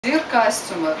Dear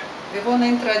customer, we want to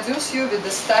introduce you with the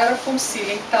Styrofoam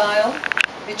ceiling tile,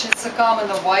 which is a common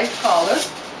white color.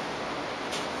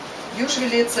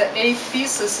 Usually it's 8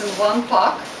 pieces in one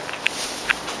pack.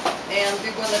 And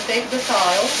we're going to take the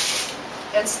tile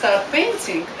and start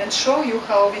painting and show you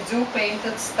how we do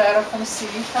painted Styrofoam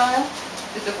ceiling tile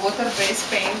with the water-based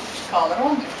paint color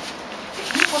only.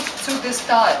 If you put this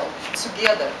tile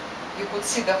together, you could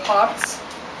see the hearts.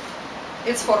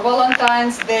 It's for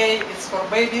Valentine's Day, it's for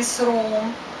baby's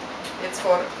room, it's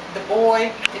for the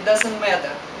boy, it doesn't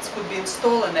matter. It could be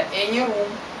installed in any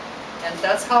room, and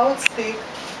that's how it's thick,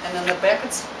 and in the back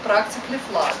it's practically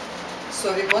flat.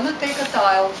 So we're going to take a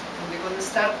tile, and we're going to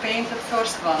start painting the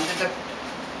first one with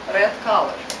a red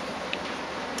color.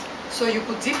 So you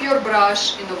could dip your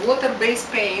brush in a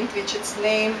water-based paint, which is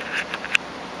named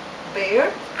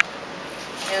Behr,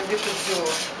 and you could do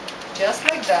just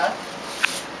like that.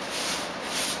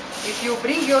 If you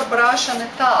bring your brush on the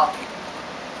top,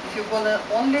 if you're going to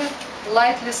only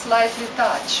lightly, slightly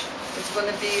touch, it's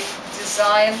going to be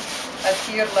designed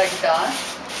adhere like that.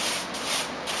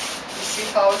 You see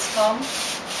how it's come?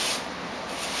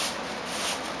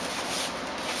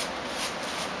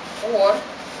 Or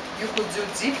you could do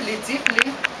deeply,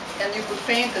 deeply, and you could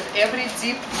paint it every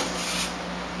deep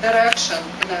direction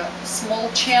in a small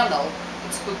channel.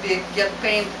 It could be get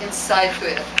paint inside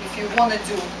to it. If you want to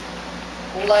do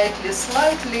lightly,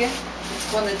 slightly,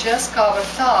 it's going to just cover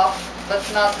top, but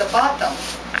not the bottom.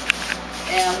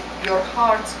 And your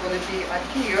heart's going to be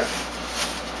adhere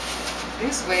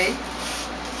this way.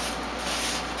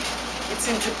 It's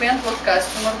independent what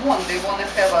customer want. They want to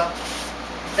have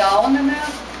a down and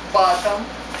a bottom,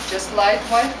 just light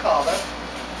white color.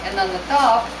 And on the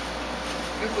top,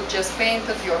 you could just paint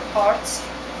it your hearts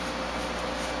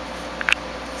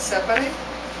separate.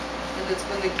 And it's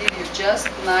going to give you just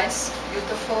nice,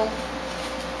 beautiful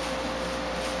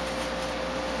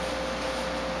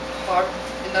heart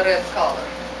in a red color.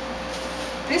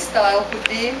 This tile could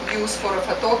be used for a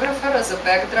photographer as a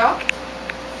backdrop.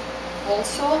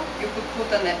 Also, you could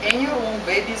put in any room,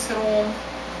 baby's room,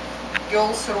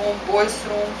 girl's room, boy's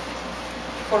room.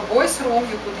 For boy's room,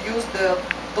 you could use the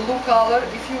blue color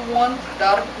if you want,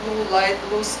 dark blue, light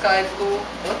blue, sky blue,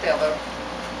 whatever.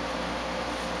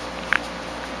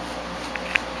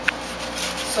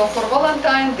 So for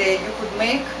Valentine's Day, you could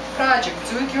make project,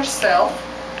 do it yourself,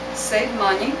 save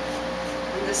money,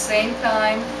 at the same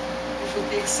time it would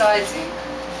be exciting.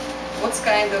 What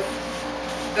kind of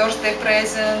birthday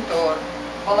present or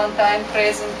Valentine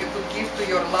present you could give to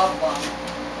your loved one.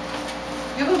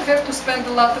 You don't have to spend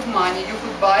a lot of money. You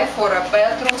could buy for a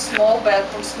bedroom,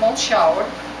 small shower,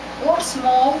 or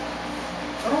small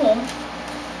room,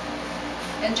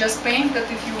 and just paint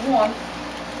it if you want.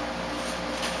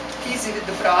 Easy with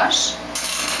the brush,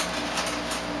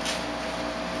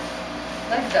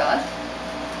 like that.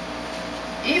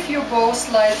 If you go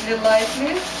slightly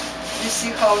lightly, you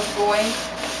see how it's going.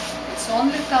 It's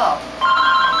only top.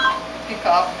 Pick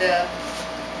up the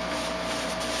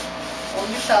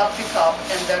only top pick up,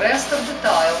 and the rest of the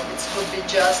tile it could be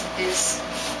just this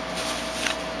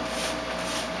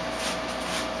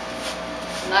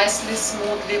nicely,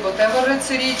 smoothly, whatever it's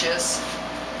ridges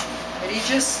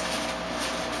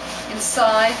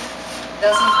inside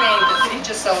doesn't paint it,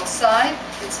 ridges outside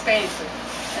it's painted,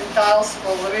 and tiles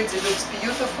already looks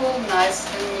beautiful, nice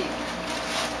and neat.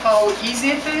 How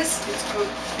easy it is, it could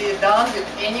be done with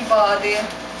anybody,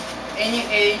 any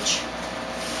age,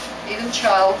 even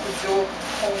child could do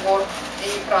homework,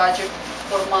 any project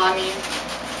for mommy,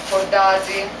 for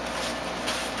daddy,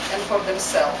 and for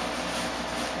themselves.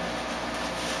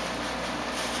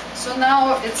 So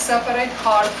now it's separate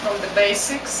hard from the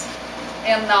basics.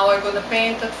 And now I'm going to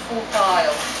paint it full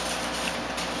tile.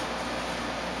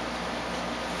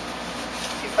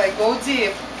 If I go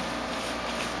deep,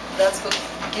 that's what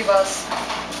give us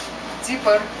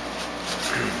deeper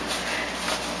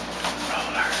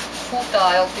full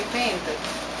tile to be painted.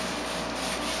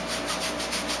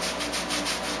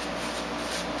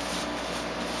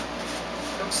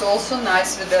 Looks also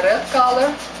nice with the red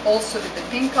color, also with the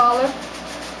pink color.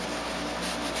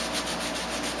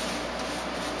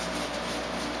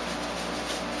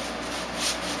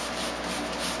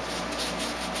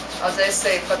 As I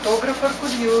say, photographer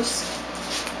could use.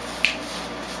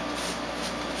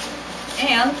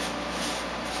 And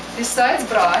besides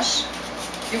brush,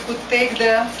 you could take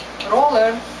the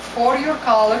roller for your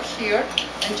color here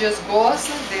and just go as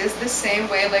this, the same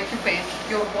way like you paint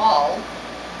your wall.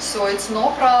 So it's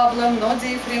no problem, no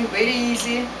different, very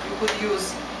easy. You could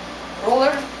use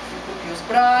roller, you could use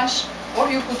brush, or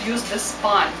you could use the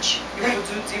sponge. You could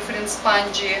do different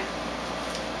spongy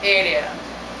area.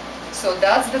 So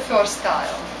that's the first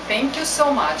tile. Thank you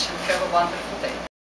so much and have a wonderful day.